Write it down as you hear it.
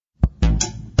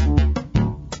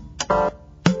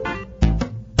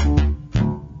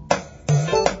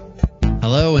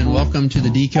Hello and welcome to the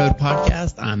Decode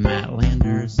Podcast. I'm Matt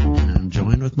Landers and I'm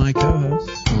joined with my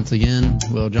co-hosts once again,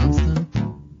 Will Johnston.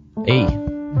 Hey.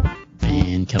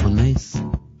 And Kellen Mace.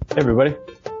 Hey everybody.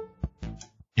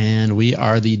 And we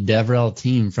are the DevRel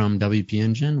team from WP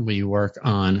Engine. We work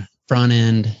on front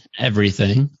end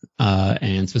everything,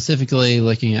 and specifically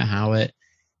looking at how it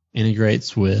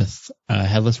integrates with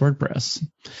headless WordPress.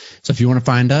 So if you want to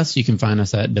find us, you can find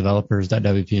us at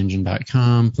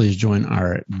developers.wpengine.com. Please join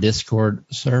our Discord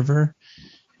server,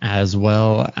 as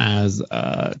well as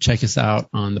check us out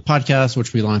on the podcast,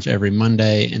 which we launch every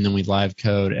Monday, and then we live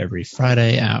code every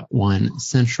Friday at 1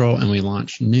 Central, and we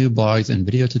launch new blogs and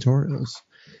video tutorials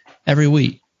every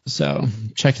week. So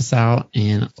check us out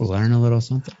and learn a little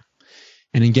something.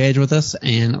 And engage with us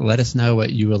and let us know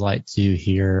what you would like to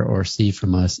hear or see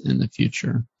from us in the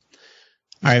future.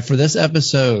 All right, for this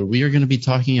episode, we are going to be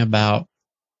talking about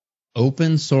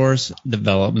open source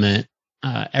development,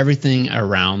 everything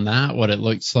around that, what it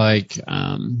looks like,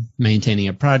 maintaining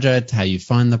a project, how you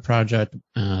fund the project,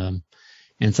 and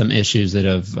some issues that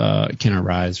have can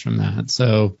arise from that.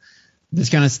 So this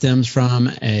kind of stems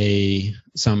from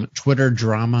some Twitter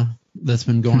drama that's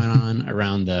been going on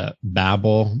around the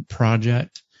Babel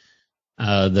project.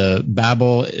 The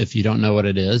Babel, if you don't know what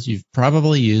it is, you've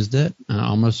probably used it,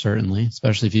 almost certainly,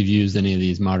 especially if you've used any of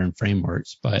these modern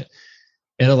frameworks. But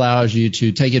it allows you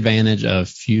to take advantage of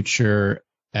future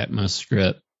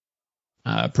ECMAScript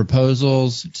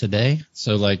proposals today.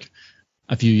 So like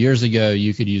a few years ago,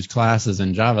 you could use classes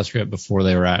in JavaScript before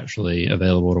they were actually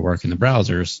available to work in the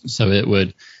browsers. So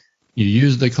you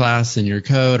use the class in your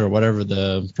code or whatever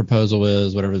the proposal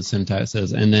is, whatever the syntax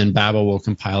is, and then Babel will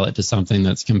compile it to something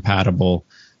that's compatible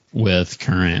with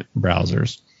current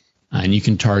browsers. And you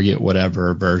can target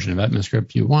whatever version of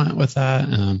ECMAScript you want with that.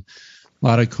 A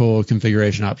lot of cool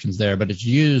configuration options there, but it's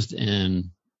used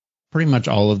in pretty much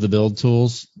all of the build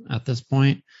tools at this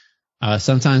point.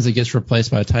 Sometimes it gets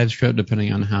replaced by TypeScript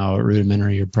depending on how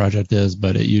rudimentary your project is,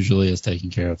 but it usually is taking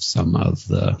care of some of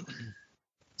the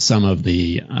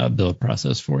build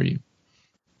process for you.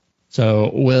 So,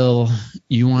 Will,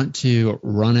 you want to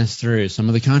run us through some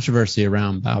of the controversy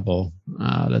around Babel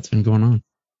that's been going on?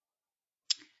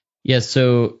 Yeah,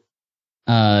 so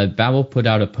Babel put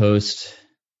out a post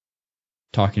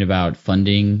talking about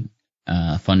funding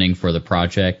for the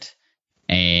project,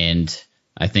 and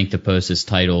I think the post is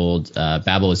titled,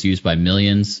 Babel is used by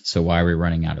millions, so why are we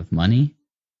running out of money?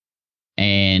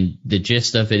 And the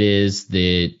gist of it is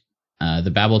that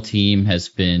the Babel team has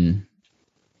been,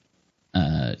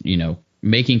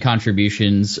 making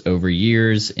contributions over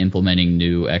years, implementing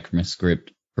new ECMAScript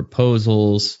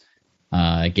proposals,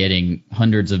 getting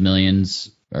hundreds of millions,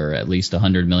 or at least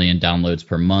 100 million downloads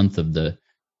per month of the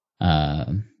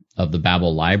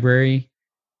Babel library,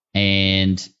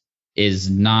 and is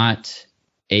not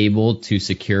able to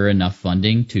secure enough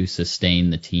funding to sustain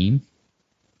the team.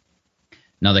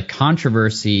 Now, the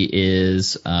controversy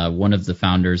is one of the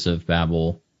founders of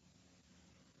Babel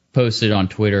posted on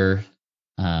Twitter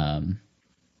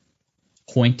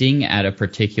pointing at a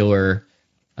particular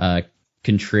current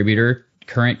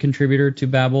contributor to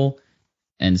Babel,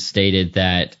 and stated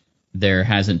that there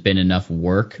hasn't been enough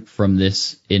work from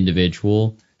this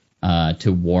individual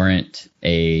to warrant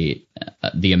the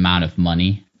amount of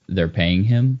money they're paying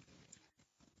him.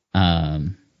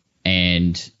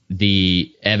 And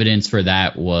the evidence for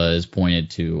that was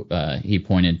he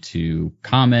pointed to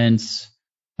comments,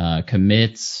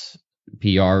 commits,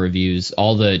 PR reviews,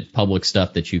 all the public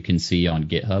stuff that you can see on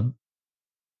GitHub.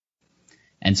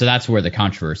 And so that's where the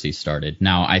controversy started.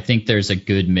 Now, I think there's a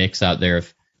good mix out there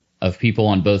of people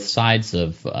on both sides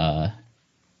of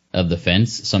the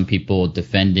fence. Some people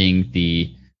defending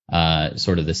the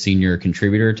sort of the senior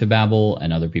contributor to Babel,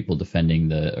 and other people defending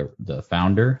the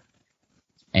founder.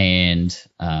 And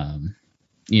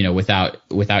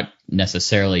without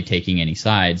necessarily taking any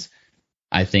sides,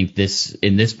 I think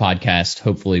in this podcast,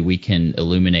 hopefully we can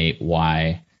illuminate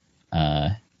why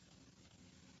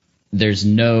there's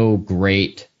no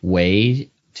great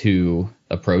way to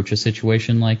approach a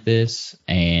situation like this,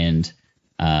 and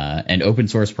open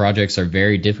source projects are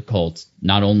very difficult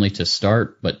not only to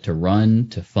start but to run,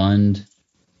 to fund,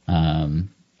 and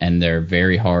they're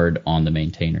very hard on the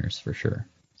maintainers for sure.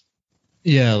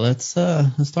 Yeah, let's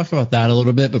talk about that a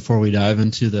little bit before we dive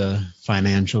into the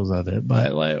financials of it.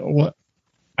 But what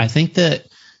I think that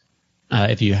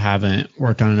if you haven't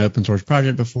worked on an open source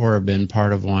project before or been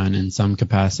part of one in some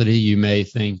capacity, you may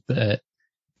think that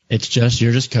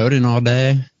you're just coding all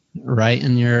day,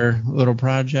 writing your little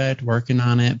project, working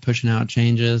on it, pushing out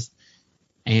changes.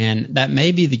 And that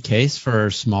may be the case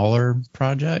for smaller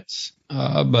projects,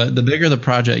 but the bigger the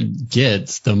project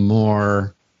gets, the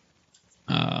more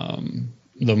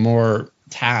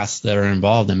tasks that are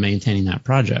involved in maintaining that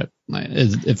project. Like,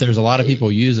 if there's a lot of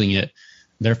people using it,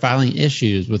 they're filing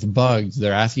issues with bugs.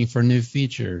 They're asking for new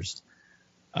features.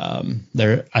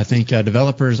 I think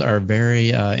developers are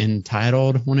very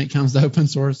entitled when it comes to open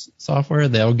source software.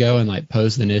 They'll go and like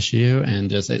post an issue and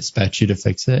just expect you to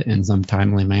fix it in some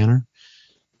timely manner.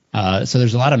 So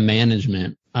there's a lot of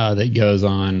management that goes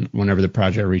on whenever the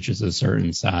project reaches a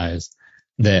certain size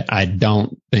that I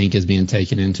don't think is being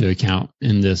taken into account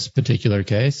in this particular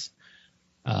case.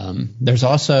 There's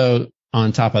also,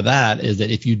 on top of that, is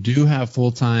that if you do have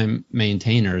full-time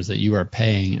maintainers that you are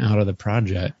paying out of the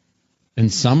project, then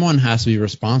someone has to be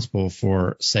responsible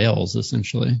for sales,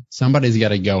 essentially. Somebody's got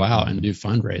to go out and do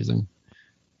fundraising.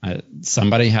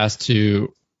 Somebody has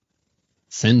to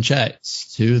send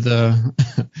checks to the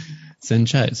send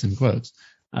checks in quotes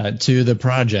to the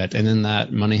project, and then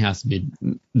that money has to be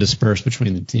dispersed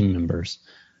between the team members.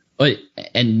 But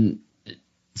and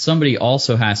somebody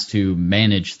also has to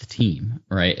manage the team,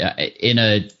 right? In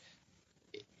a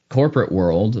corporate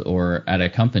world or at a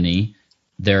company,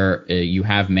 you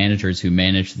have managers who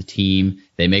manage the team.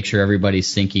 They make sure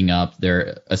everybody's syncing up.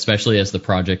 Especially as the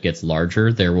project gets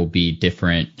larger, there will be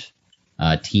different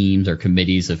teams or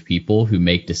committees of people who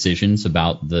make decisions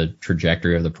about the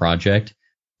trajectory of the project.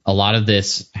 A lot of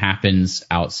this happens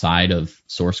outside of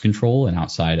source control and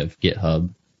outside of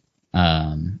GitHub.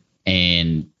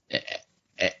 And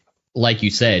like you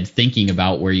said, thinking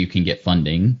about where you can get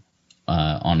funding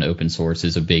on open source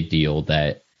is a big deal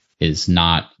that is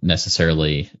not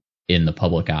necessarily in the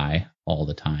public eye all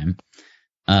the time.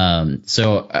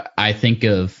 So I think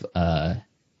of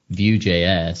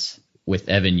Vue.js with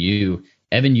Evan You.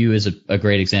 Evan You is a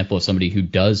great example of somebody who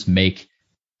does make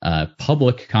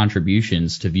public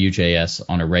contributions to Vue.js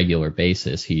on a regular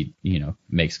basis. He,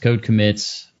 makes code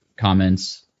commits,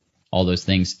 comments, all those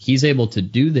things. He's able to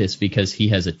do this because he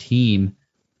has a team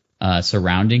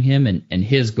surrounding him, and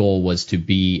his goal was to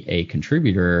be a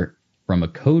contributor from a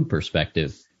code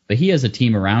perspective. But he has a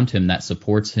team around him that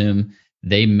supports him.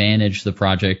 They manage the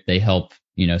project. They help,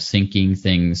 syncing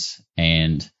things,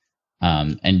 and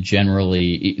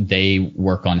generally they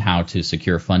work on how to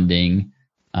secure funding.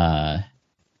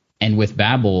 And with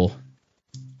Babel,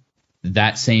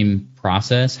 that same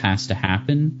process has to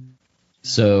happen.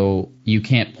 So you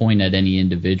can't point at any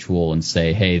individual and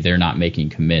say, hey, they're not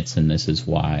making commits, and this is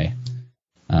why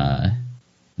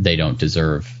they don't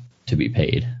deserve to be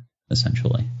paid,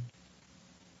 essentially.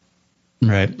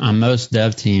 Right. On most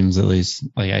dev teams, at least,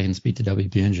 like I can speak to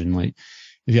WP Engine, like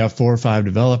if you have 4 or 5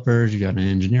 developers, you got an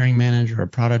engineering manager, a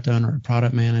product owner, a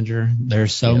product manager.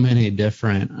 There's so many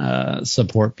different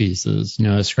support pieces,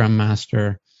 a scrum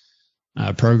master,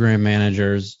 program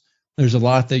managers. There's a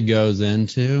lot that goes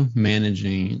into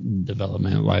managing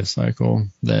development lifecycle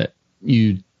that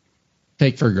you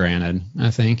take for granted, I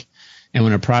think. And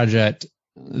when a project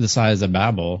the size of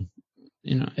Babel,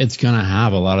 it's going to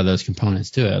have a lot of those components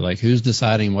to it. Like, who's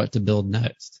deciding what to build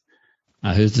next?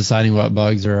 Who's deciding what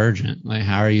bugs are urgent? Like,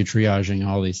 how are you triaging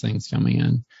all these things coming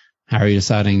in? How are you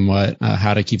deciding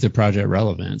how to keep the project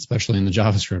relevant, especially in the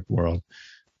JavaScript world?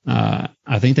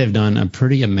 I think they've done a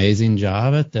pretty amazing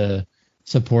job at the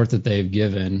support that they've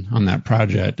given on that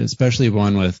project, especially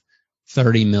one with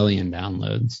 30 million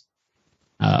downloads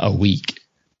a week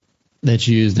that's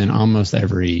used in almost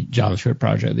every JavaScript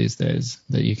project these days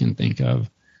that you can think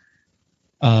of.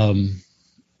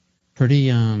 Pretty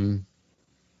kind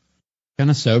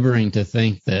of sobering to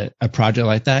think that a project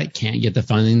like that can't get the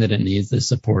funding that it needs to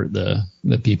support the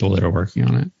people that are working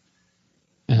on it.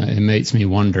 It makes me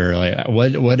wonder, like,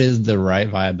 what is the right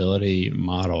viability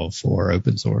model for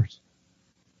open source?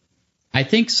 I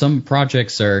think some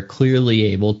projects are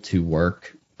clearly able to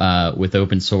work with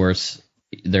open source.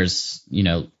 There's,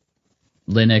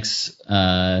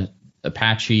 Linux,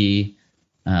 Apache,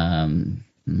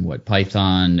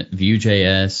 Python,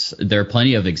 Vue.js. There are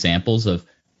plenty of examples of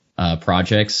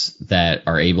projects that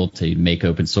are able to make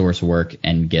open source work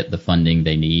and get the funding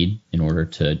they need in order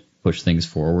to push things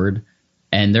forward.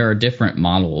 And there are different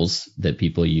models that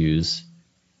people use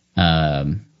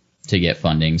to get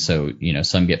funding. So,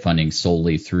 some get funding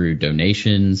solely through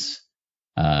donations.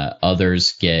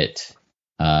 Others get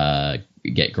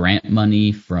grant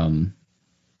money from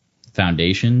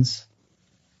foundations,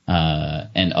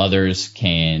 and others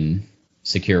can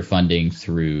secure funding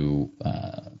through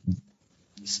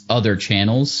other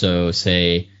channels. So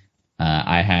say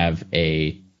I have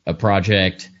a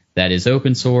project that is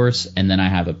open source, and then I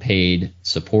have a paid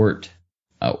support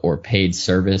or paid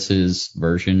services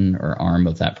version or arm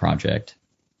of that project.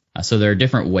 So there are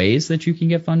different ways that you can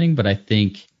get funding, but I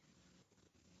think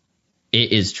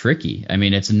it is tricky. I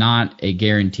mean, it's not a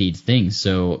guaranteed thing.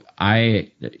 So my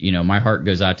heart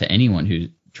goes out to anyone who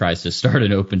tries to start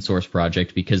an open source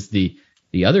project, because the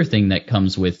other thing that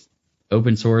comes with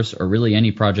open source, or really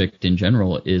any project in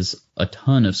general, is a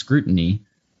ton of scrutiny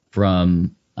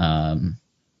from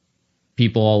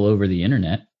people all over the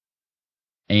internet.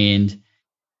 And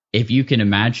if you can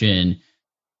imagine,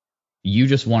 you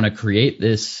just want to create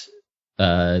this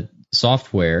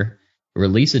software,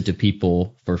 release it to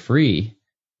people for free,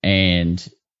 and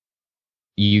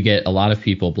you get a lot of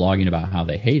people blogging about how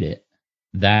they hate it.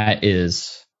 That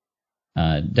is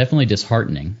definitely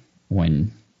disheartening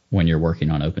when you're working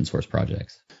on open source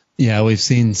projects. Yeah, we've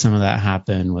seen some of that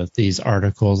happen with these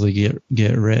articles that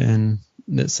get written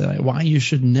that say why you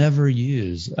should never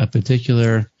use a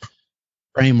particular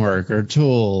framework or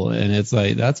tool, and it's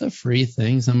like, that's a free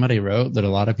thing somebody wrote that a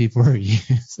lot of people are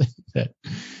using, that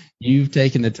you've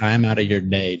taken the time out of your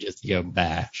day just to go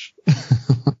bash.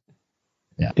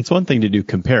 Yeah, it's one thing to do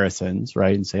comparisons,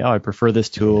 right, and say, oh, I prefer this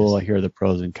tool, I hear the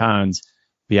pros and cons.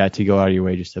 But yeah, to go out of your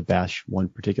way just to bash one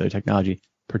particular technology,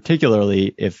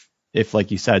 particularly if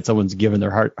like you said, someone's given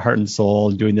their heart and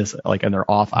soul doing this like in their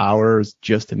off hours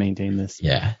just to maintain this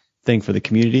thing for the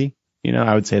community,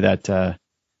 I would say that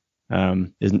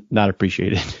is not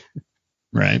appreciated.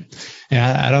 Right.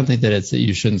 Yeah, I don't think that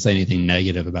you shouldn't say anything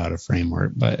negative about a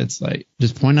framework, but it's like,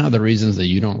 just point out the reasons that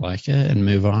you don't like it and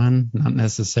move on, not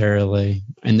necessarily,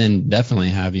 and then definitely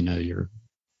have,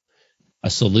 a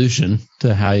solution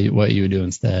to what you would do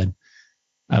instead.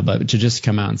 But to just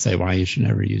come out and say why you should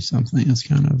never use something is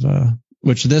kind of,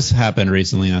 which this happened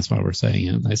recently. And that's why we're saying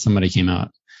it. Like, somebody came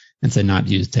out and said not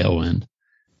to use Tailwind.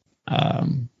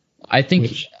 I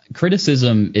think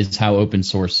criticism is how open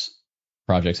source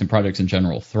projects and projects in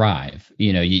general thrive.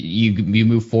 You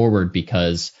move forward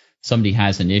because somebody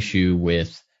has an issue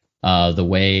with the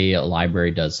way a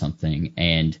library does something,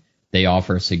 and they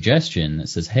offer a suggestion that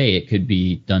says, hey, it could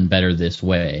be done better this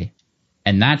way.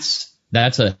 And that's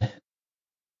an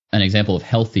example of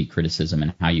healthy criticism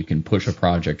and how you can push a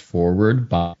project forward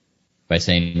by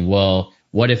saying, well,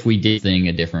 what if we did thing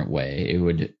a different way?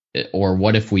 Or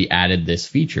what if we added this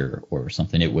feature or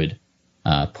something? It would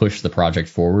push the project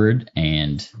forward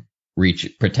and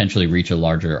potentially reach a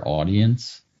larger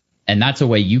audience. And that's a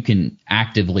way you can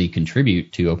actively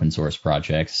contribute to open source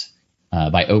projects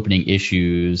by opening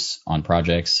issues on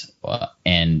projects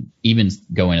and even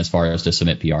going as far as to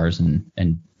submit PRs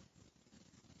and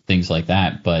things like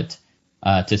that. But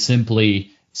to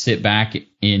simply sit back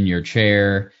in your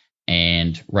chair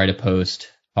and write a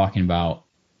post talking about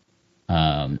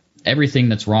everything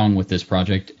that's wrong with this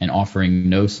project and offering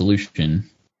no solution,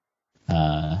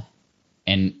 and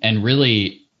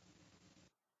really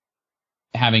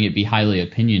having it be highly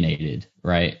opinionated,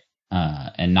 right?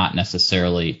 And not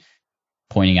necessarily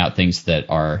pointing out things that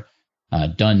are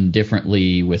done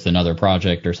differently with another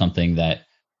project or something that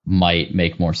might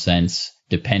make more sense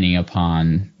depending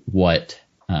upon what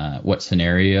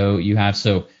scenario you have.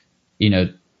 So,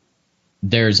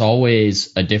 there's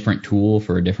always a different tool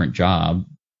for a different job.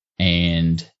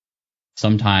 And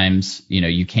sometimes,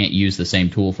 you can't use the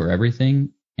same tool for everything.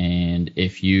 And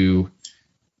if you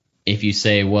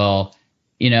say, well,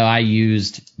 I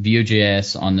used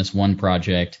Vue.js on this one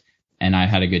project and I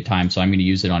had a good time, so I'm going to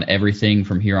use it on everything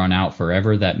from here on out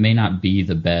forever, that may not be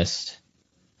the best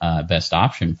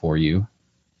option for you.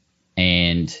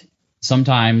 And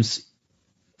sometimes,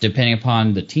 depending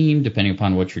upon the team, depending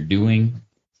upon what you're doing,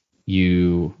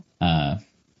 you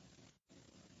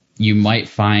might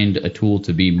find a tool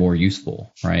to be more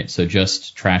useful, right? So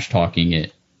just trash talking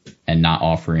it and not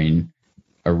offering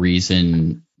a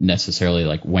reason necessarily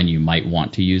like when you might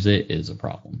want to use it is a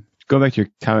problem. Go back to your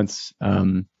comments,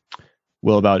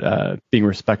 Will, about being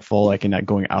respectful, like, and not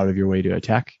going out of your way to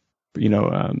attack,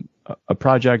 a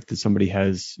project that somebody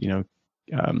has,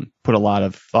 put a lot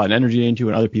of thought and energy into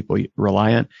and other people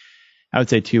rely on. I would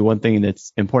say too, one thing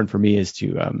that's important for me is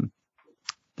to,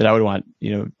 that I would want,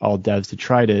 all devs to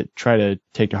try to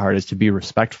take to heart is to be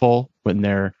respectful when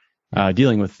they're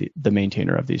dealing with the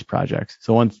maintainer of these projects.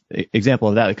 So one example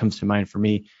of that comes to mind for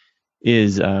me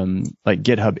is like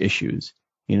GitHub issues.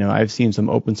 I've seen some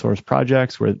open source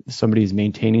projects where somebody's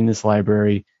maintaining this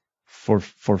library for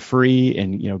free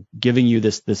and, giving you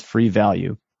this free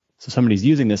value. So somebody's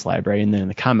using this library, and then in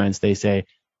the comments they say,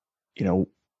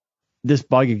 this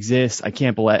bug exists. I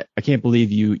can't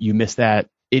believe you missed that,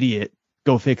 idiot.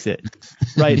 Go fix it.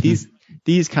 Right.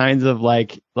 These kinds of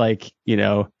like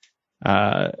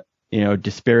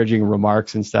disparaging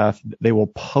remarks and stuff, they will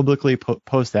publicly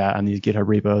post that on these GitHub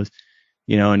repos,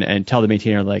 and tell the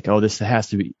maintainer like, oh, this has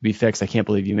to be fixed. I can't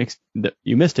believe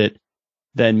you missed it.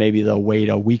 Then maybe they'll wait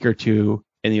a week or two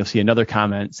and you'll see another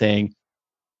comment saying,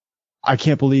 I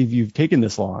can't believe you've taken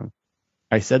this long.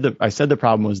 I said the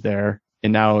problem was there,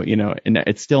 and now, and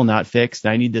it's still not fixed.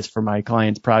 And I need this for my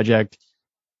client's project.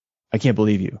 I can't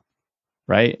believe you.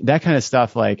 Right. That kind of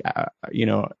stuff, like,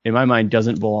 in my mind,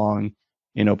 doesn't belong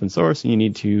in open source. And you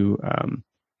need to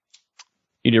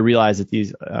realize that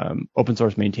these open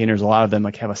source maintainers, a lot of them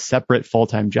like have a separate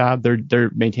full-time job.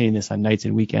 They're maintaining this on nights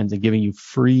and weekends and giving you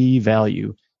free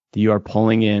value that you are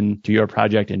pulling in to your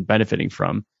project and benefiting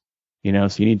from. So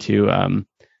you need to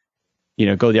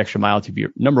go the extra mile to be,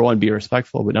 number one, be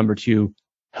respectful, but number two,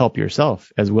 help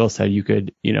yourself. As Will said, you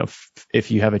could,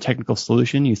 if you have a technical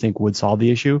solution you think would solve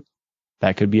the issue,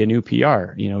 that could be a new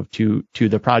PR, to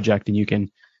the project, and you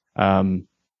can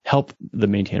help the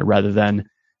maintainer rather than,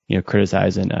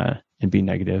 criticize and be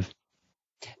negative.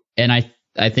 And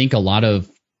I think a lot of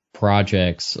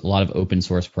projects, a lot of open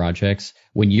source projects,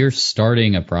 when you're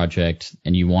starting a project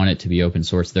and you want it to be open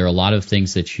source, there are a lot of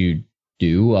things that you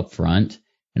do up front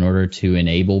in order to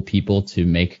enable people to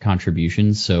make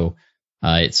contributions. So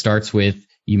it starts with,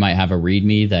 you might have a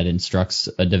README that instructs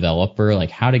a developer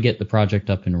like how to get the project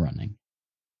up and running.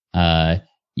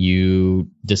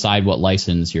 You decide what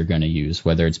license you're going to use,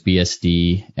 whether it's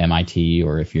BSD, MIT,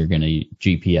 or if you're going to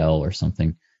GPL or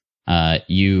something.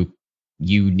 You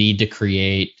need to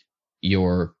create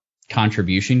your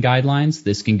contribution guidelines.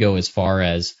 This can go as far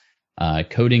as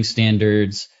coding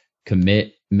standards,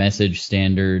 commit message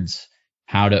standards,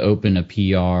 how to open a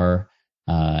PR,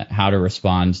 how to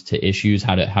respond to issues,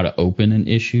 how to open an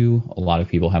issue. A lot of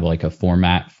people have like a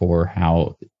format for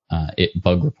how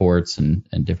bug reports and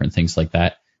different things like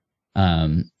that.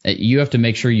 You have to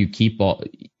make sure you keep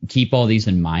all these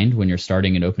in mind when you're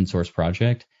starting an open source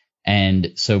project.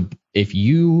 And so if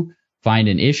you find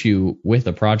an issue with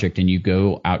a project and you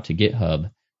go out to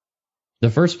GitHub, the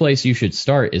first place you should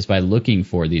start is by looking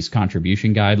for these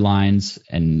contribution guidelines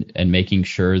and making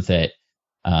sure that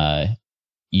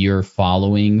you're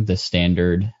following the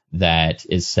standard that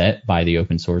is set by the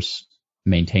open source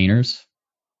maintainers.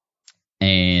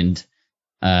 And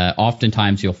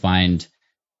oftentimes you'll find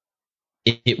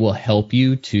it will help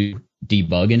you to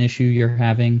debug an issue you're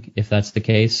having, if that's the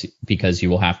case, because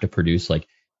you will have to produce like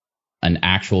an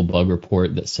actual bug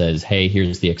report that says, hey,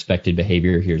 here's the expected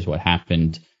behavior, here's what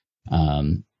happened.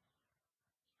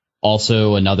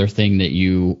 Also, another thing that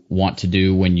you want to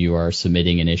do when you are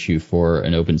submitting an issue for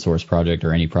an open source project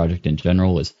or any project in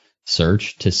general is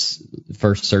first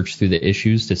search through the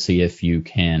issues to see if you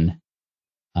can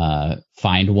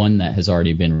find one that has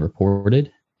already been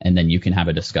reported, and then you can have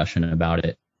a discussion about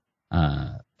it.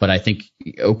 But I think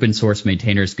open source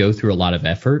maintainers go through a lot of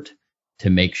effort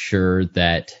to make sure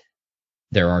that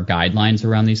there are guidelines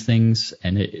around these things,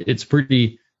 and it's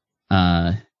pretty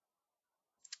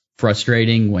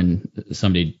frustrating when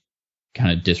somebody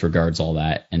kind of disregards all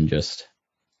that and just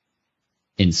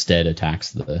instead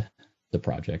attacks the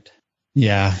project.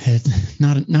 Yeah, it's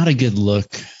not a good look.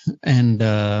 And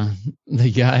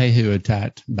the guy who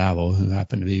attacked Babel, who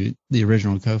happened to be the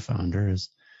original co-founder, has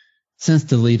since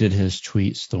deleted his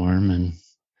tweet storm and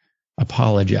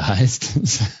apologized.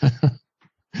 So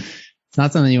it's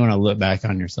not something you want to look back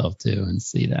on yourself to and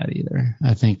see that either.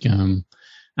 I think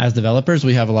as developers,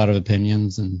 we have a lot of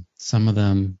opinions, and some of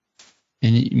them,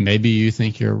 and maybe you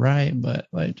think you're right, but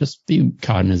like just be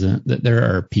cognizant that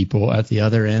there are people at the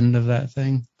other end of that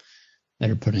thing that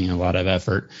are putting a lot of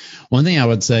effort. One thing I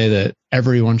would say that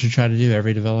everyone should try to do,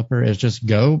 every developer, is just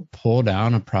go pull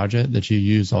down a project that you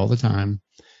use all the time,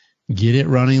 get it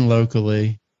running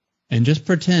locally, and just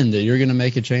pretend that you're going to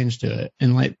make a change to it.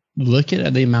 And like, look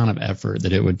at the amount of effort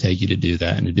that it would take you to do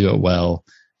that and to do it well,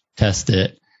 test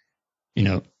it,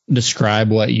 describe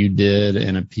what you did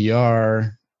in a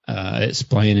PR,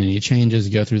 explain any changes,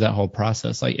 go through that whole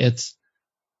process. Like it's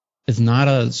not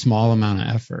a small amount of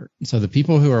effort. So the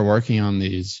people who are working on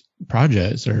these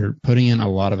projects are putting in a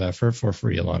lot of effort for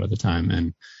free a lot of the time.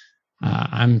 And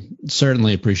I'm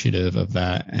certainly appreciative of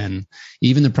that. And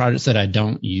even the projects that I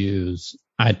don't use,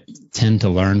 I tend to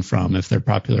learn from if they're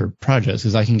popular projects,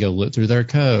 because I can go look through their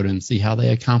code and see how they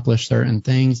accomplish certain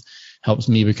things. Helps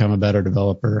me become a better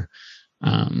developer.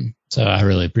 So I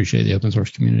really appreciate the open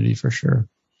source community for sure.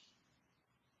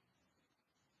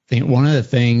 I think one of the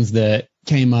things that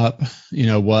came up,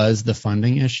 was the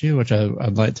funding issue, which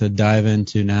I'd like to dive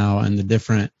into now, and the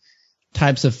different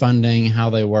types of funding,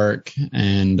 how they work,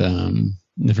 and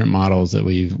different models that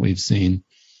we've seen.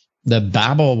 The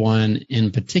Babel one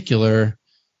in particular,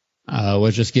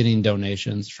 was just getting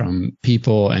donations from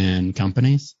people and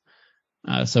companies.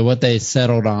 So what they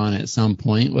settled on at some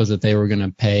point was that they were going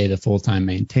to pay the full-time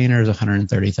maintainers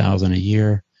 $130,000 a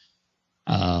year.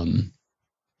 And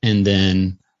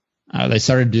then they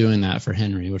started doing that for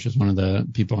Henry, which is one of the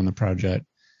people on the project.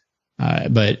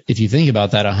 But if you think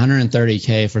about that,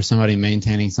 $130K for somebody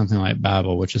maintaining something like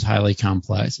Babel, which is highly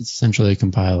complex, it's essentially a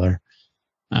compiler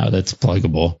that's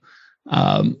pluggable,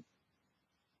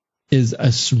 is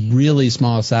a really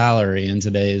small salary in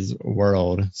today's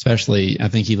world. Especially, I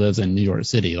think he lives in New York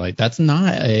City. Like that's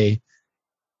a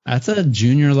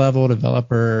junior level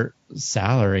developer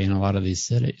salary in a lot of these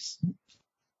cities.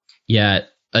 Yeah.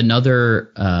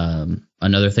 Another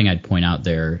thing I'd point out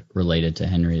there related to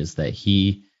Henry is that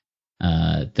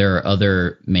there are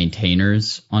other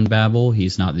maintainers on Babel.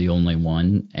 He's not the only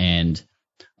one. And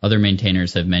other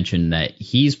maintainers have mentioned that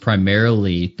he's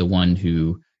primarily the one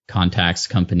who contacts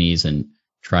companies and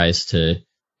tries to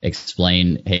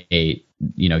explain, hey,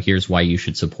 here's why you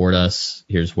should support us.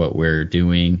 Here's what we're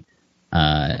doing.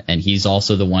 And he's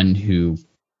also the one who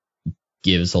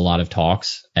gives a lot of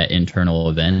talks at internal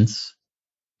events.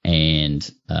 And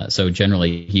so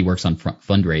generally he works on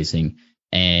fundraising,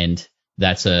 and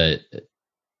that's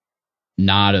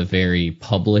not a very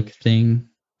public thing,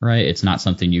 right? It's not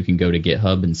something you can go to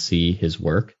GitHub and see his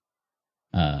work.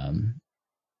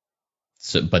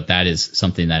 But that is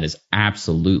something that is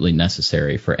absolutely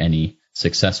necessary for any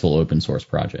successful open source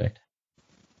project.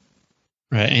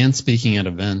 Right. And speaking at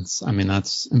events, I mean,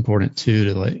 that's important too,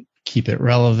 to like keep it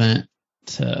relevant,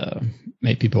 to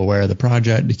make people aware of the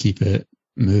project, to keep it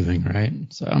moving. Right.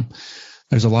 So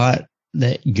there's a lot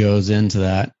that goes into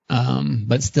that.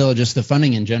 But still, just the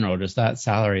funding in general, just that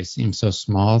salary seems so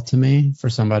small to me for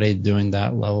somebody doing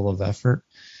that level of effort.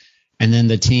 And then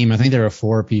the team, I think there were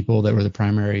 4 people that were the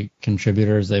primary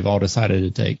contributors. They've all decided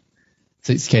to take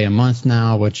 $6K a month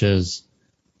now, which is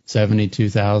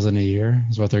 $72,000 a year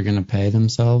is what they're going to pay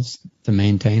themselves to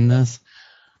maintain this.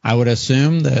 I would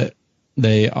assume that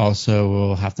they also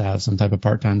will have to have some type of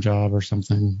part-time job or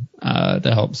something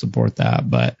to help support that.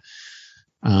 But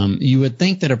you would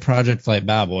think that a project like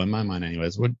Babel, in my mind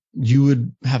anyways, you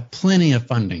would have plenty of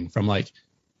funding from like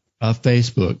a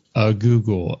Facebook, a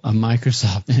Google, a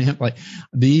Microsoft, and like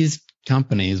these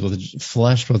companies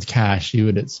flushed with cash, you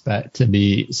would expect to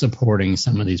be supporting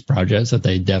some of these projects that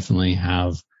they definitely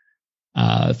have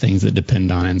things that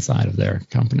depend on inside of their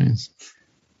companies.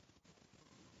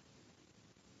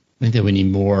 I think that we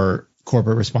need more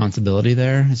corporate responsibility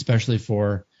there, especially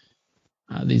for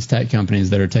these tech companies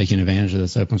that are taking advantage of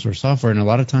this open source software and a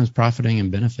lot of times profiting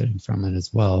and benefiting from it as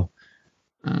well.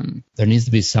 There needs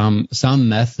to be some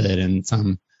method and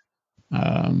some,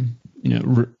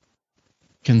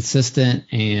 consistent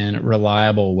and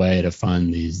reliable way to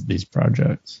fund these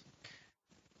projects.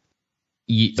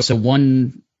 So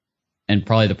one, and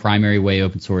probably the primary way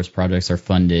open source projects are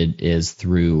funded is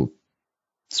through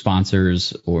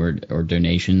sponsors or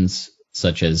donations,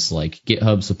 such as like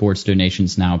GitHub supports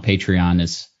donations now. Patreon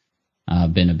has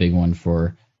been a big one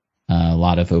for a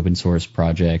lot of open source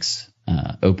projects.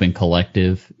 Open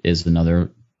Collective is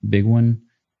another big one.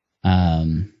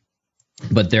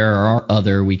 But there are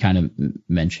other, we kind of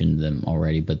mentioned them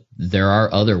already, but there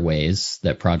are other ways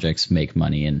that projects make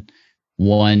money. And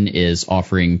one is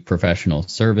offering professional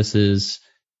services,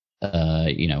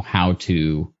 how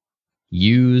to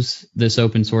use this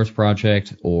open source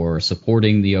project or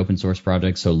supporting the open source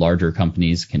project so larger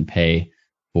companies can pay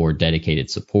for dedicated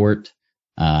support.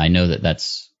 I know that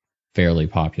that's fairly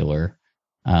popular.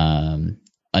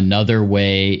 Another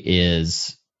way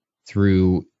is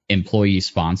through employee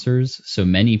sponsors. So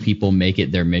many people make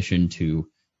it their mission to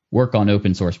work on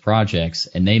open source projects,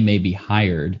 and they may be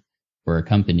hired for a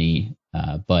company,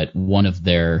 but one of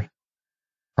their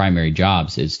primary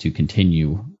jobs is to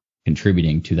continue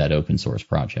contributing to that open source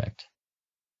project.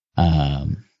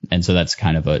 And so that's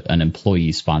kind of an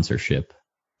employee sponsorship.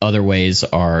 Other ways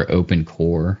are Open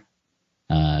Core.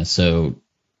 So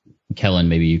Kellen,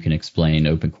 maybe you can explain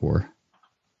Open Core.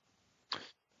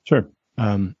 Sure.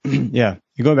 Yeah.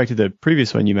 Going back to the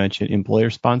previous one you mentioned,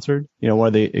 employer sponsored, one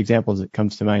of the examples that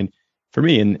comes to mind for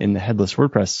me in the headless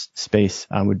WordPress space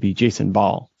would be Jason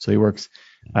Ball. So he works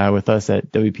with us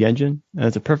at WP Engine. And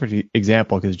that's a perfect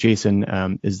example because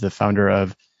Jason is the founder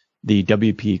of the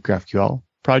WP GraphQL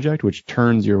project, which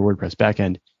turns your WordPress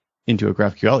backend into a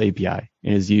GraphQL API.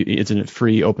 And it's a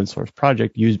free open source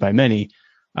project used by many.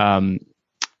 And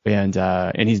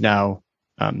he's now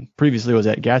previously was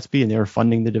at Gatsby, and they were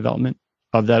funding the development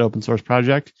of that open source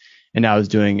project, and now is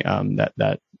doing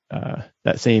that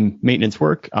same maintenance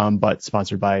work, but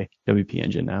sponsored by WP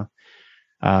Engine now.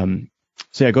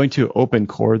 So yeah, going to open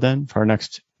core then for our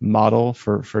next model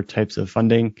for types of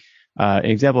funding. An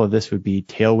example of this would be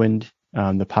Tailwind,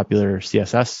 the popular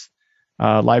CSS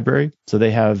library. So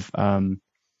they have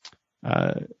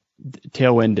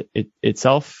Tailwind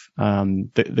itself.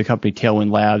 The company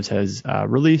Tailwind Labs has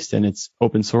released, and it's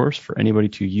open source for anybody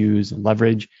to use and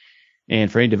leverage.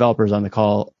 And for any developers on the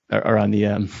call or on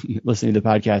the listening to the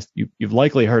podcast, you've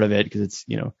likely heard of it because it's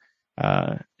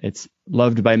it's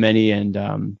loved by many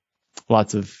and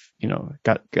lots of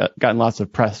gotten lots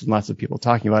of press and lots of people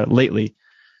talking about it lately.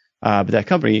 But that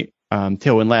company,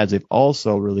 Tailwind Labs, they've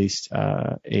also released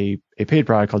a paid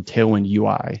product called Tailwind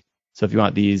UI. So if you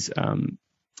want these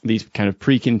kind of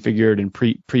pre-configured and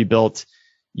pre-built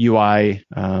UI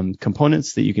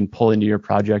components that you can pull into your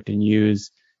project and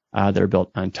use that are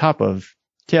built on top of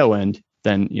Tailwind,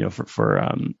 then for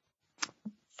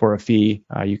a fee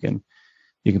you can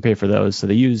pay for those. So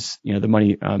they use the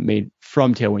money made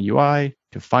from Tailwind UI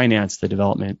to finance the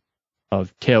development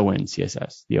of Tailwind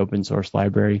CSS, the open source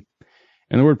library.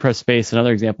 And the WordPress space,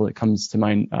 another example that comes to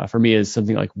mind for me is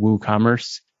something like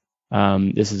WooCommerce.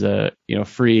 This is a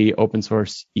free open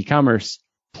source e-commerce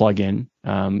plugin,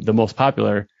 the most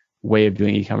popular way of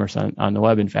doing e-commerce on the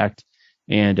web, in fact.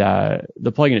 And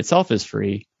the plugin itself is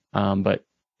free, but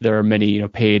there are many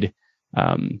paid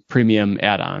premium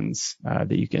add-ons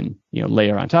that you can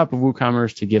layer on top of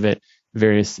WooCommerce to give it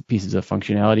various pieces of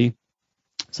functionality.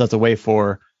 So that's a way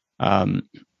for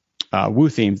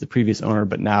WooThemes, the previous owner,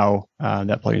 but now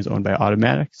that plugin is owned by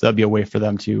Automattic. So that'd be a way for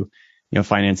them to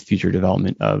finance future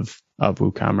development of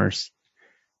WooCommerce.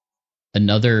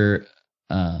 Another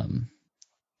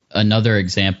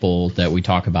example that we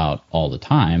talk about all the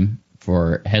time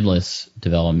for headless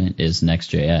development is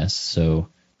Next.js. So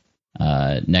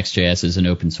Next.js is an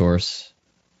open source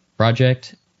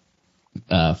project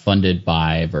funded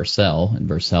by Vercel, and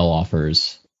Vercel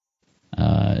offers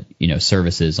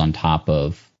services on top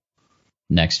of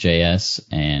Next.js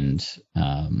and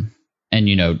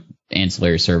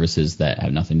ancillary services that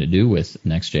have nothing to do with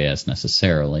Next.js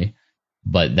necessarily,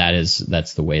 but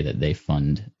that's the way that they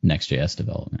fund Next.js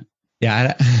development.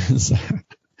 Yeah,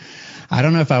 I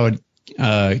don't know if I would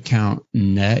count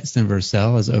Next and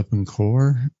Vercel as open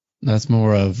core. That's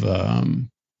more of I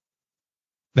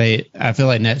feel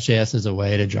like Next.js is a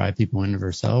way to drive people into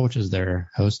Vercel, which is their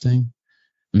hosting.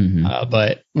 Mm-hmm.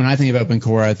 But when I think of open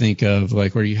core, I think of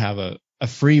like where you have a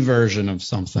free version of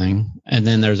something, and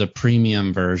then there's a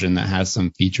premium version that has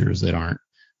some features that aren't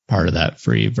part of that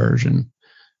free version.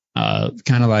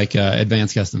 Kind of like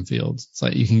advanced custom fields. It's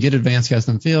like you can get advanced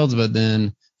custom fields, but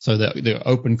then so the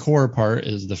open core part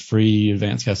is the free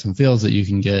advanced custom fields that you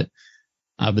can get.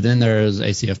 But then there's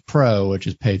ACF Pro, which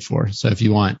is paid for. So if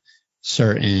you want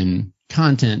certain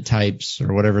content types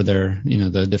or whatever they're,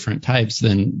 the different types,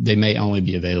 then they may only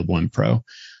be available in Pro.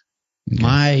 Okay.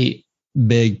 My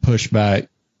big pushback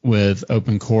with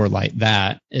open core like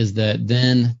that is that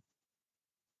then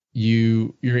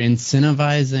you're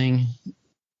incentivizing,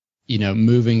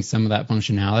 moving some of that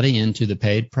functionality into the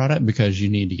paid product because you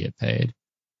need to get paid.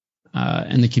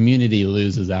 And the community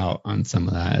loses out on some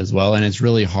of that as well. And it's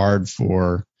really hard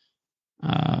to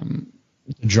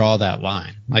draw that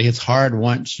line. Like it's hard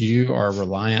once you are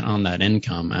reliant on that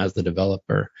income as the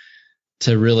developer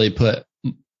to really put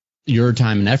your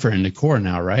time and effort into core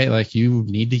now, right? Like you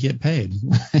need to get paid.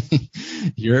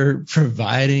 You're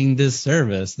providing this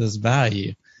service, this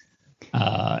value.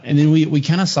 And then we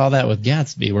kind of saw that with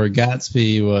Gatsby, where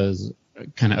Gatsby was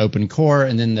kind of open core,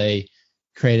 and then they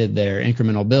created their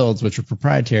incremental builds, which were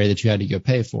proprietary that you had to go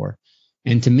pay for.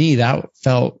 And to me, that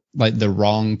felt like the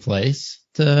wrong place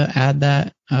to add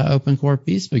that open core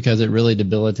piece, because it really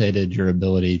debilitated your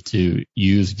ability to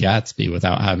use Gatsby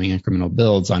without having incremental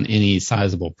builds on any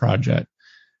sizable project.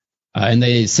 And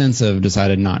they since have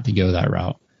decided not to go that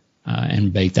route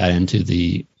and bake that into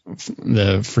the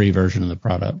free version of the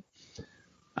product.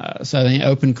 So I think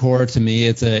open core, to me,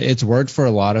 it's worked for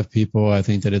a lot of people. I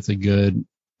think that it's a good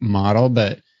model,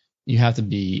 but you have to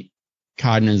be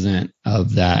cognizant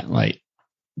of that, like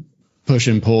push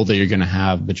and pull that you're going to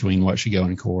have between what should go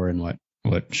in core and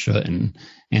what shouldn't.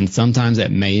 And sometimes you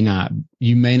may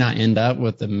not end up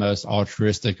with the most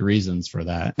altruistic reasons for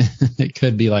that. It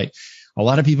could be like, a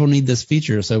lot of people need this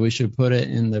feature, so we should put it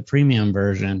in the premium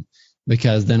version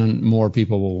because then more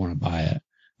people will want to buy it,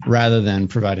 rather than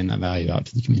providing that value out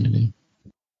to the community.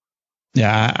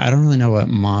 Yeah, I don't really know what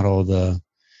model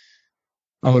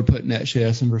I would put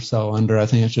Next.js and Vercel under. I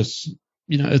think it's just,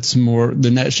 it's more,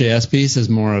 the Next.js piece is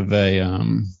more of a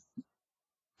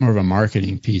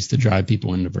marketing piece to drive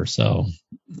people into Vercel.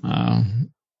 It's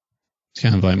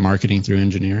kind of like marketing through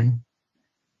engineering,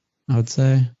 I would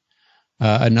say.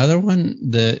 Another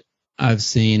one that I've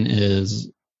seen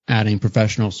is adding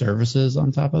professional services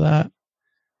on top of that.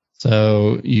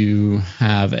 So you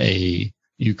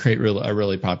create a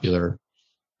really popular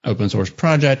open source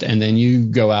project, and then you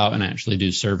go out and actually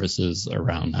do services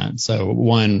around that. So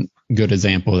one good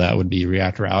example of that would be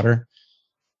React Router.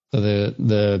 So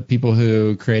the people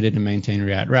who created and maintained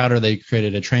React Router, they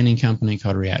created a training company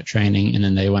called React Training, and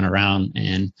then they went around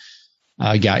and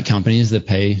got companies that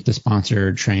pay to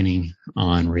sponsor training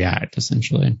on React,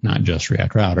 essentially, not just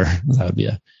React Router. That would be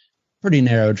a pretty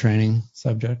narrow training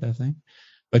subject, I think.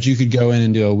 But you could go in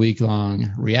and do a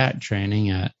week-long React training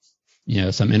at,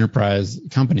 some enterprise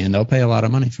company, and they'll pay a lot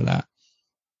of money for that.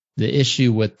 The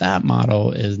issue with that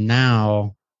model is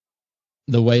now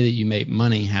the way that you make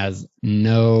money has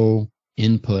no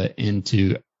input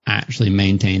into actually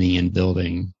maintaining and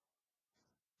building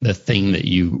the thing that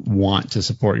you want to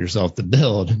support yourself to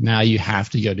build. Now you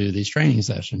have to go do these training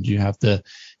sessions. You have to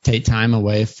take time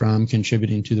away from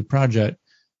contributing to the project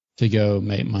to go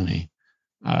make money.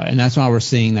 And that's why we're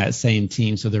seeing that same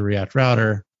team. So the React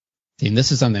Router team,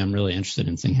 this is something I'm really interested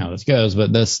in seeing how this goes,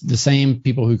 but the same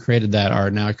people who created that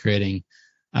are now creating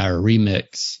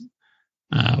Remix,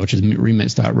 which is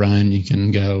remix.run. You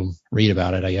can go read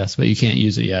about it, I guess, but you can't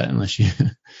use it yet unless you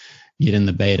get in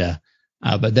the beta.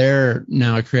 But they're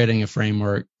now creating a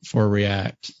framework for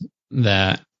React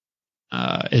that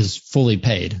is fully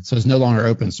paid. So it's no longer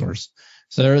open source.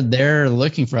 So they're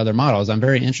looking for other models. I'm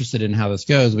very interested in how this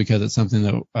goes because it's something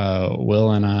that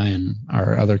Will and I and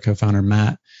our other co-founder,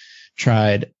 Matt,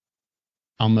 tried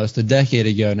almost a decade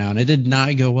ago now, and it did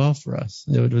not go well for us.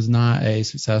 It was not a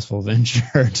successful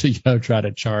venture to go try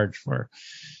to charge for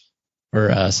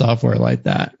software like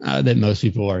that most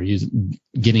people are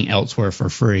getting elsewhere for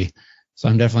free. So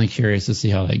I'm definitely curious to see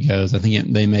how that goes. I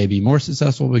think they may be more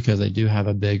successful because they do have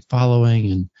a big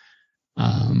following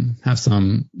and have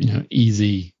some,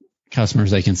 easy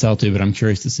customers they can sell to. But I'm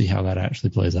curious to see how that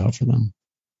actually plays out for them.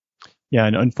 Yeah,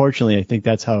 and unfortunately, I think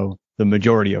that's how the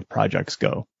majority of projects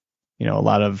go. A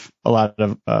lot of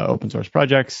open source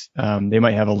projects, they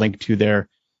might have a link to their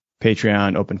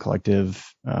Patreon, Open Collective,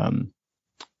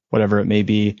 whatever it may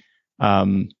be.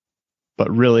 But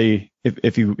really,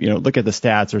 if you look at the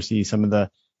stats or see some of the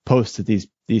posts that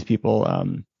these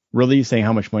people release saying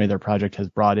how much money their project has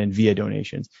brought in via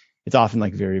donations, it's often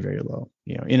like very, very low.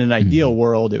 In an ideal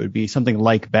world, it would be something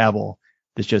like Babel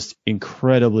that's just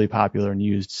incredibly popular and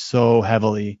used so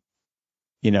heavily.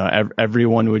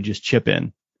 Everyone would just chip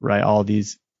in, right? All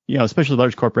these, especially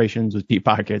large corporations with deep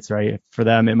pockets, right? For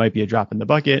them, it might be a drop in the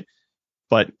bucket,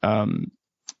 but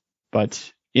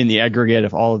in the aggregate,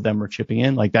 if all of them were chipping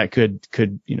in, like that could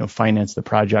finance the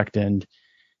project and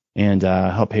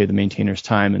help pay the maintainers'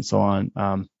 time and so on.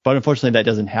 But unfortunately, that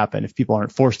doesn't happen. If people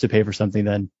aren't forced to pay for something,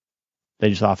 then they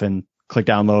just often click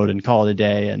download and call it a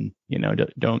day, and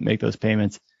don't make those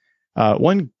payments.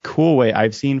 One cool way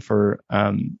I've seen for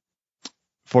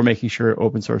making sure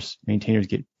open source maintainers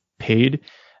get paid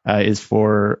is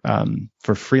for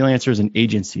freelancers and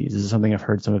agencies. This is something I've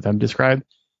heard some of them describe.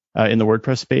 In the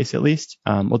WordPress space, at least,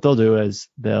 what they'll do is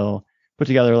they'll put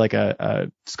together like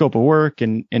a scope of work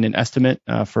and an estimate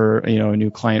for a new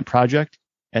client project,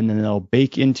 and then they'll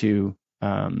bake into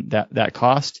that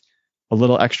cost a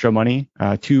little extra money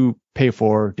to pay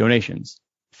for donations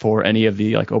for any of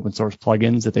the like open source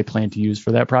plugins that they plan to use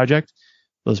for that project.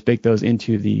 They'll just bake those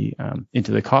into the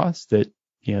cost that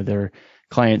their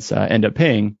clients end up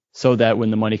paying, so that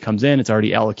when the money comes in, it's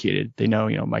already allocated. They know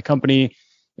my company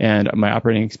and my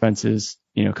operating expenses,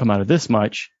 come out of this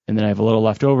much, and then I have a little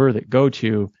left over that go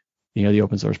to, the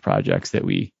open source projects that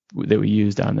we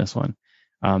used on this one.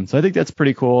 So I think that's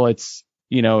pretty cool. It's,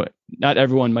 not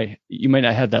everyone you might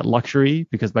not have that luxury,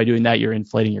 because by doing that, you're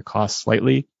inflating your costs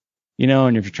slightly,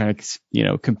 and if you're trying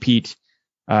to, compete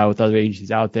with other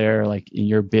agencies out there, like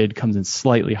your bid comes in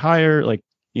slightly higher, like,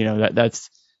 that's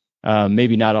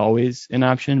maybe not always an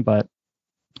option, but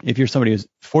if you're somebody who's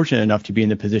fortunate enough to be in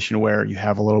the position where you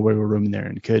have a little wiggle room in there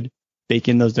and could bake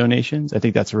in those donations, I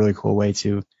think that's a really cool way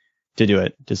to do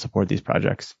it, to support these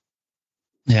projects.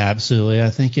 Yeah, absolutely. I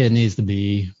think it needs to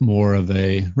be more of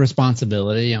a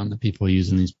responsibility on the people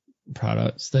using these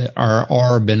products that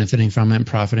are benefiting from it and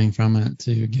profiting from it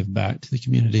to give back to the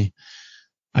community.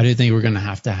 I do think we're going to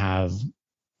have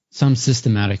some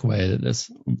systematic way that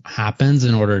this happens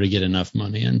in order to get enough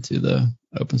money into the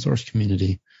open source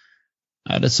community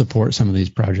to support some of these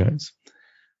projects.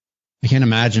 I can't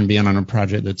imagine being on a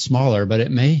project that's smaller, but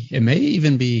it may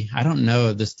even be, I don't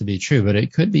know this to be true, but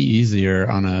it could be easier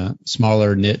on a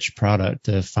smaller niche product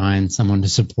to find someone to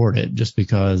support it, just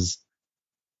because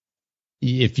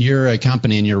if you're a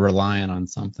company and you're relying on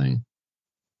something,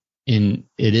 it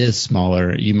is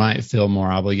smaller, you might feel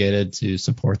more obligated to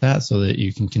support that so that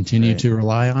you can continue to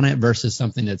rely on it versus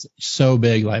something that's so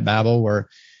big like Babel, where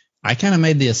I kind of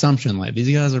made the assumption like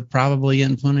these guys are probably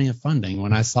getting plenty of funding.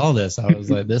 When I saw this, I was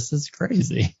like, this is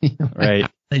crazy. Right.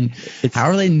 How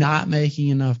are they not making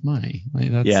enough money?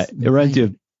 Like, it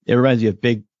reminds you of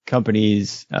big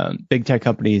companies, big tech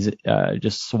companies,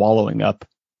 just swallowing up,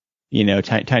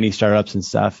 tiny startups and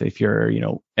stuff. If you're,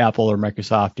 Apple or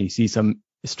Microsoft, and you see some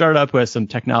startup with some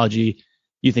technology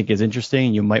you think is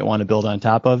interesting, you might want to build on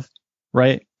top of,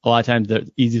 right? A lot of times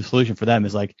the easy solution for them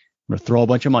is like, I'm going to throw a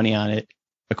bunch of money on it,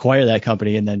 acquire that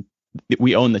company, and then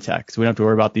we own the tech. So we don't have to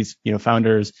worry about these,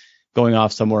 founders going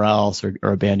off somewhere else or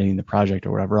abandoning the project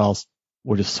or whatever else.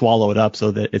 We'll just swallow it up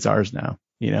so that it's ours now,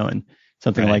 and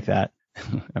something like that.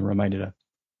 I'm reminded of.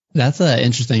 That's an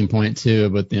interesting point too,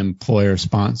 with the employer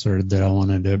sponsored that I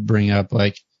wanted to bring up.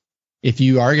 Like, if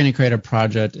you are going to create a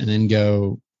project and then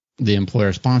go the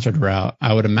employer sponsored route,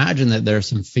 I would imagine that there's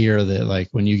some fear that like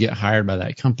when you get hired by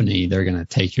that company, they're going to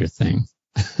take your thing.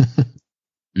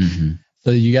 Mm-hmm. So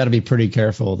you got to be pretty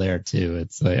careful there too.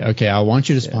 It's like, okay, I want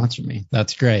you to sponsor me.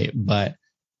 That's great. But,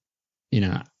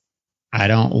 I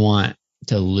don't want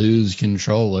to lose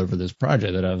control over this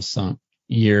project that I've sunk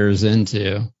years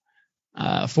into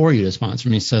for you to sponsor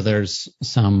me. So there's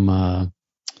some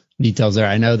details there.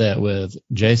 I know that with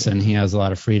Jason, he has a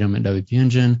lot of freedom at WP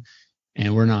Engine,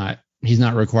 and he's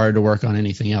not required to work on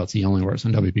anything else. He only works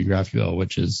on WP GraphQL,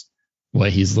 which is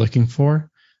what he's looking for.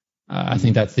 I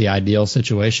think that's the ideal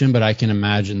situation, but I can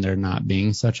imagine there not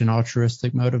being such an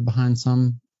altruistic motive behind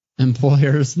some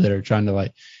employers that are trying to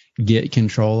like get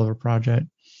control of a project.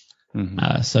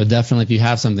 Mm-hmm. So definitely, if you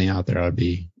have something out there, I would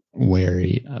be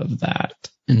wary of that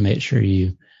and make sure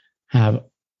you have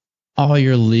all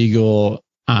your legal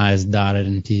I's dotted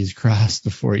and T's crossed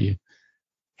before you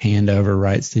hand over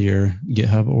rights to your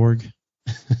GitHub org.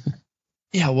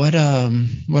 Yeah. What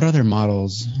other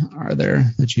models are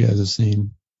there that you guys have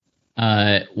seen?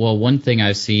 Well, one thing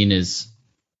I've seen is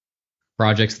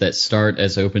projects that start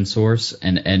as open source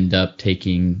and end up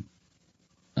taking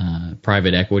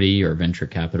private equity or venture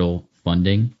capital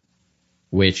funding,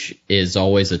 which is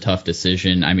always a tough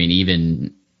decision. I mean,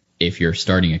 even if you're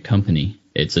starting a company,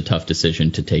 it's a tough decision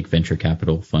to take venture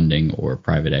capital funding or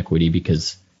private equity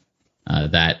because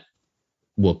that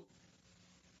will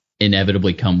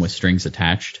inevitably come with strings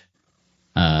attached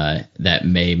that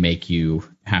may make you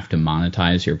have to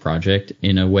monetize your project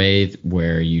in a way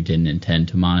where you didn't intend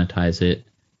to monetize it.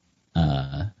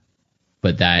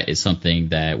 But that is something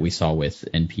that we saw with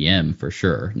NPM for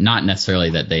sure. Not necessarily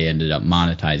that they ended up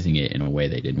monetizing it in a way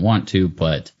they didn't want to,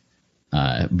 but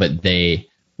they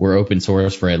were open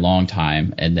source for a long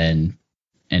time and then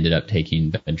ended up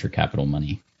taking venture capital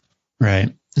money.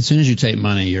 Right. As soon as you take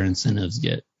money, your incentives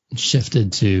get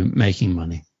shifted to making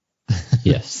money.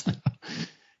 Yes.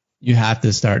 You have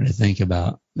to start to think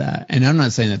about that. And I'm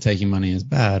not saying that taking money is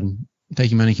bad.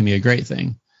 Taking money can be a great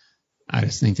thing. I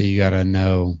just think that you got to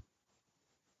know,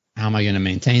 how am I going to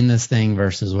maintain this thing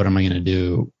versus what am I going to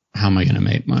do? How am I going to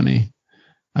make money?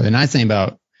 The nice thing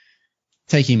about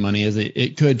taking money is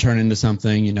it could turn into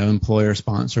something, employer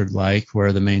sponsored, like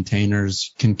where the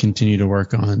maintainers can continue to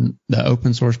work on the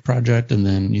open source project. And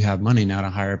then you have money now to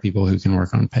hire people who can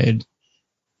work on paid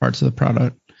parts of the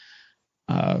product.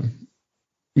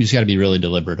 You just got to be really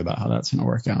deliberate about how that's going to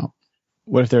work out.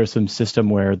 What if there's some system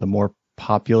where the more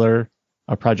popular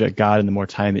a project got and the more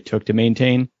time it took to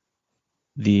maintain,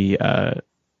 the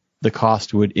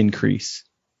cost would increase?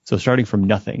 So starting from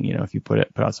nothing, if you put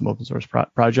out some open source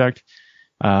project,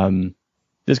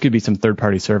 this could be some third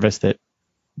party service that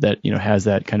has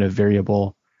that kind of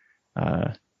variable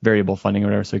funding or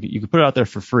whatever. So you could put it out there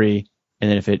for free,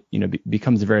 and then if it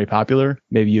becomes very popular,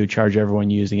 maybe you charge everyone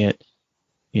using it,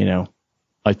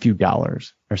 a few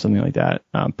dollars or something like that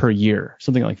per year,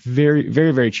 something like very,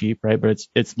 very, very cheap, right? But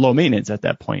it's low maintenance at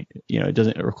that point. It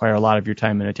doesn't require a lot of your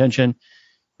time and attention.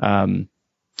 But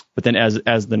then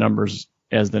as the numbers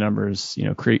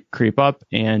creep up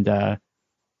and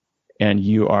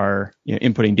you are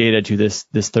inputting data to this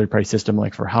third party system,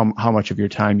 like for how much of your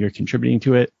time you're contributing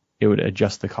to it, it would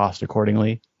adjust the cost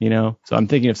accordingly. So I'm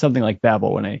thinking of something like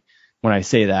Babel when I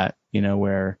say that,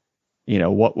 where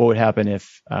what would happen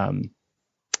if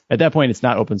at that point it's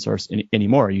not open source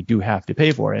anymore. You do have to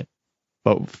pay for it,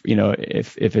 but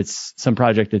if it's some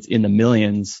project that's in the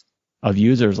millions of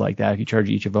users like that, if you charge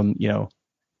each of them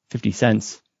 50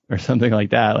 cents or something like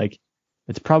that, like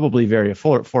it's probably very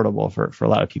affordable for a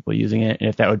lot of people using it. And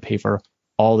if that would pay for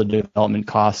all the development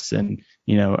costs and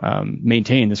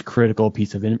maintain this critical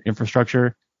piece of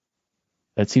infrastructure,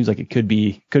 that seems like it could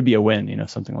be a win.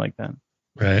 Something like that.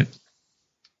 Right.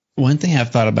 one thing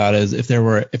I've thought about is if there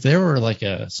were like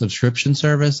a subscription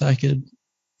service I could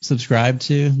subscribe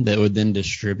to that would then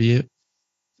distribute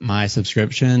my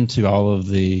subscription to all of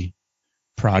the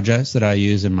projects that I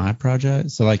use in my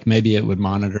project. So like maybe it would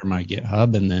monitor my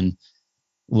GitHub and then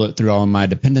look through all of my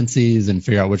dependencies and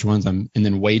figure out which ones and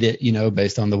then weight it,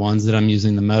 based on the ones that I'm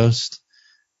using the most.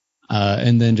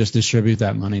 And then just distribute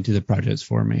that money to the projects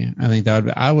for me. I think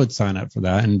I would sign up for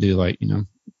that and do like,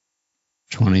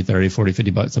 20, 30, 40,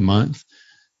 $50 a month.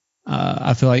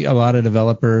 I feel like a lot of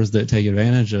developers that take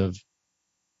advantage of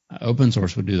open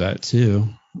source would do that too.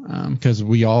 Because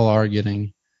we all are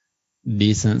getting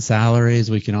decent salaries.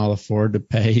 We can all afford to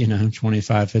pay,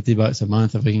 25, $50 a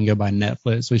month. If we can go buy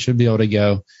Netflix, we should be able to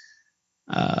go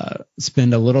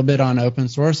spend a little bit on open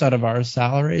source out of our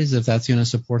salaries if that's going to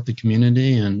support the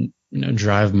community and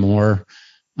drive more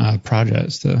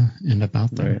projects to end up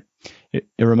out there. Right.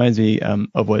 It reminds me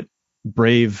of what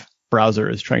Brave browser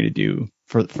is trying to do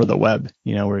for the web.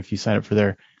 Where if you sign up for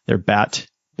their BAT,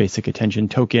 basic attention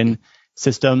token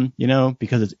system,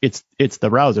 because it's the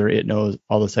browser, it knows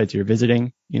all the sites you're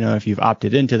visiting. If you've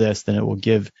opted into this, then it will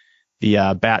give the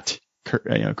BAT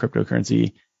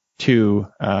cryptocurrency to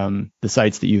the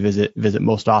sites that you visit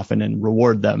most often and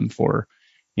reward them for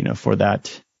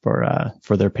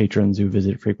their patrons who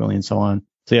visit frequently and so on.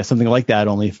 So yeah, something like that,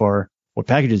 only for what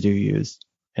packages do you use?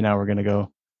 And now we're going to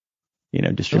go,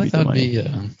 distribute the money.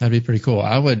 That'd be pretty cool.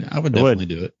 I would definitely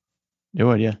do it. It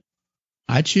would, yeah.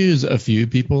 I choose a few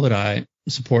people that I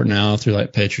support now through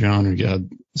like Patreon or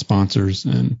GitHub sponsors,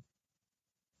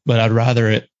 but I'd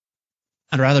rather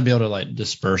be able to like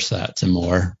disperse that to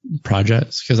more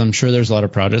projects, because I'm sure there's a lot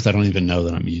of projects I don't even know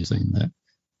that I'm using that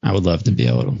I would love to be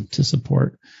able to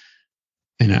support.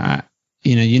 And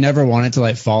you never want it to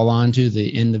like fall onto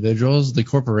the individuals. The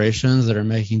corporations that are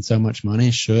making so much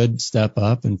money should step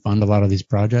up and fund a lot of these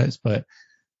projects. But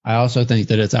I also think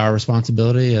that it's our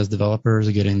responsibility as developers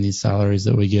getting these salaries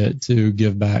that we get to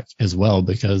give back as well,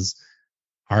 because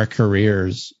our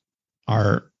careers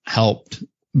are helped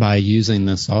by using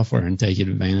this software and taking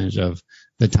advantage of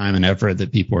the time and effort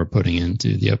that people are putting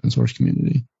into the open source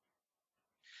community.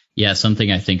 Yeah, something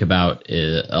I think about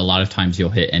is a lot of times you'll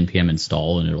hit npm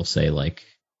install and it'll say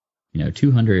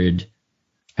 200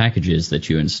 packages that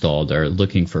you installed are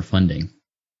looking for funding.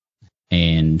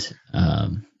 And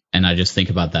I just think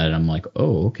about that and I'm like,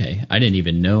 oh, okay. I didn't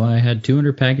even know I had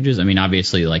 200 packages. I mean,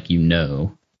 obviously,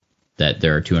 that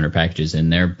there are 200 packages in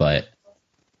there, but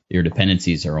your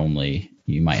dependencies are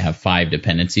you might have 5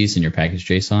 dependencies in your package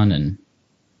JSON, and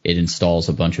it installs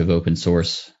a bunch of open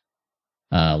source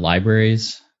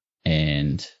libraries.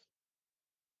 And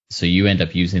so you end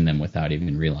up using them without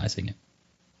even realizing it.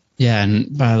 Yeah.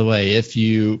 And by the way, if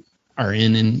you are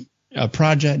in a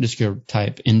project, just go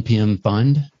type npm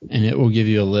fund and it will give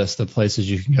you a list of places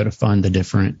you can go to fund the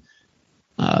different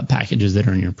packages that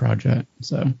are in your project.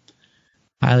 So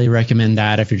highly recommend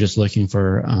that if you're just looking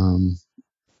for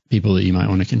people that you might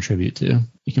want to contribute to.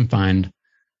 You can find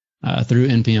through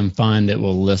npm fund, it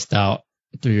will list out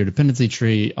through your dependency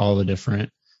tree all the different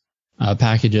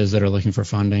packages that are looking for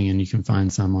funding, and you can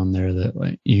find some on there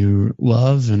that you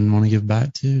love and want to give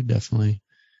back to. Definitely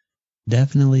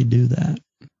do that.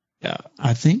 Yeah,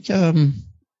 I think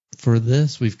for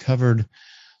this we've covered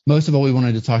most of what we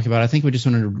wanted to talk about. I think we just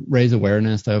wanted to raise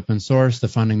awareness to open source, the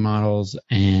funding models,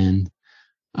 and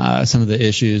some of the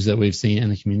issues that we've seen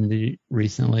in the community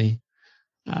recently.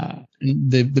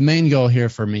 The main goal here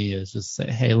for me is just say,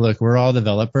 hey, look, we're all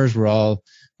developers.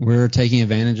 We're taking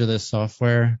advantage of this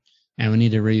software, and we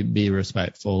need to be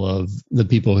respectful of the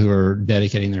people who are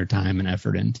dedicating their time and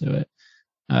effort into it.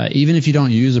 Even if you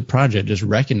don't use a project, just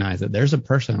recognize that there's a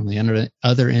person on the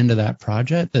other end of that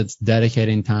project that's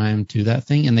dedicating time to that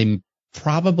thing, and they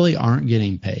probably aren't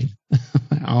getting paid.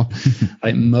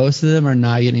 Most of them are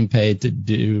not getting paid to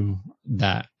do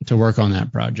that, to work on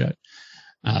that project.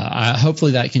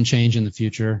 Hopefully that can change in the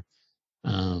future.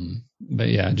 But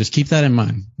yeah, just keep that in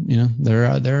mind. There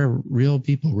are real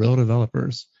people, real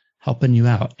developers helping you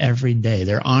out every day.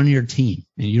 They're on your team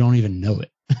and you don't even know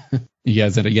it. You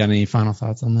guys got any final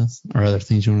thoughts on this or other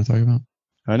things you want to talk about?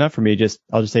 Not for me.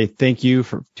 I'll just say thank you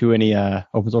to any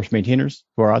open source maintainers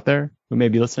who are out there who may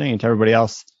be listening, and to everybody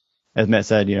else, as Matt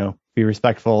said, be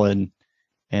respectful and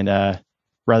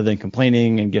rather than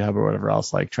complaining and GitHub or whatever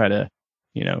else, try to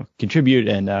contribute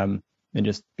and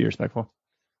just be respectful.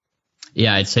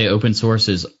 Yeah, I'd say open source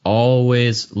is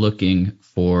always looking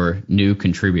for new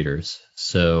contributors.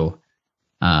 So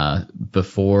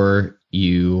before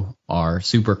you are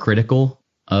super critical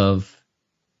of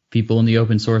people in the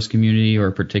open source community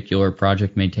or particular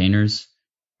project maintainers,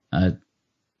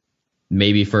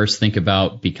 maybe first think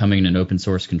about becoming an open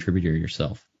source contributor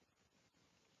yourself.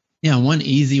 Yeah, one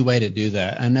easy way to do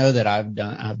that. I know that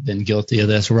I've been guilty of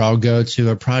this, where I'll go to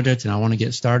a project and I want to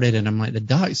get started and I'm like, the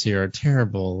docs here are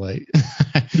terrible. Like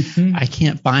I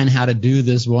can't find how to do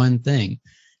this one thing.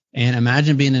 And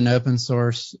imagine being an open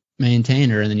source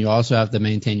maintainer and then you also have to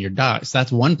maintain your docs.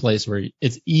 That's one place where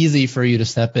it's easy for you to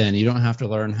step in. You don't have to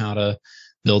learn how to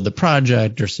build the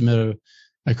project or submit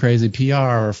a crazy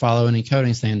PR or follow any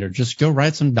coding standard. Just go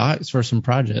write some docs for some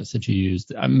projects that you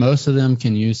used. Most of them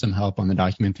can use some help on the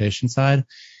documentation side,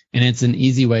 and it's an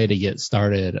easy way to get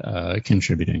started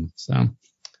contributing. So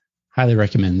highly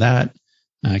recommend that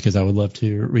because I would love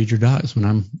to read your docs when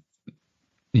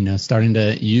I'm starting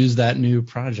to use that new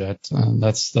project.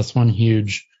 That's one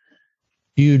huge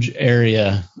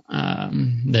area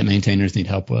that maintainers need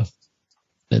help with.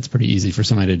 That's pretty easy for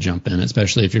somebody to jump in,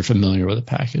 especially if you're familiar with a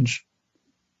package.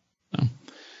 So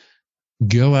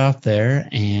go out there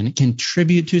and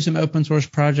contribute to some open source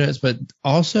projects, but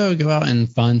also go out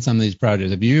and fund some of these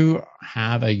projects. If you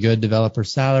have a good developer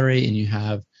salary and you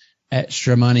have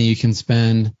extra money you can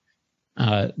spend,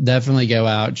 definitely go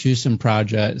out, choose some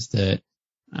projects that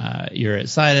you're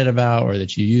excited about or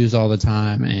that you use all the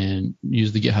time, and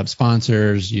use the GitHub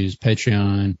sponsors, use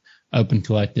Patreon, Open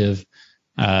Collective,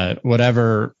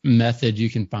 whatever method you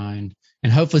can find.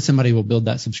 And hopefully somebody will build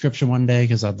that subscription one day,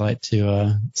 because I'd like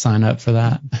to sign up for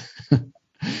that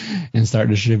and start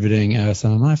distributing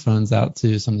some of my funds out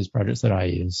to some of these projects that I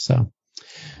use. So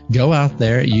go out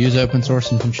there, use open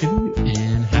source and contribute,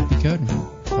 and happy coding.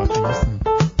 Talk to you next time.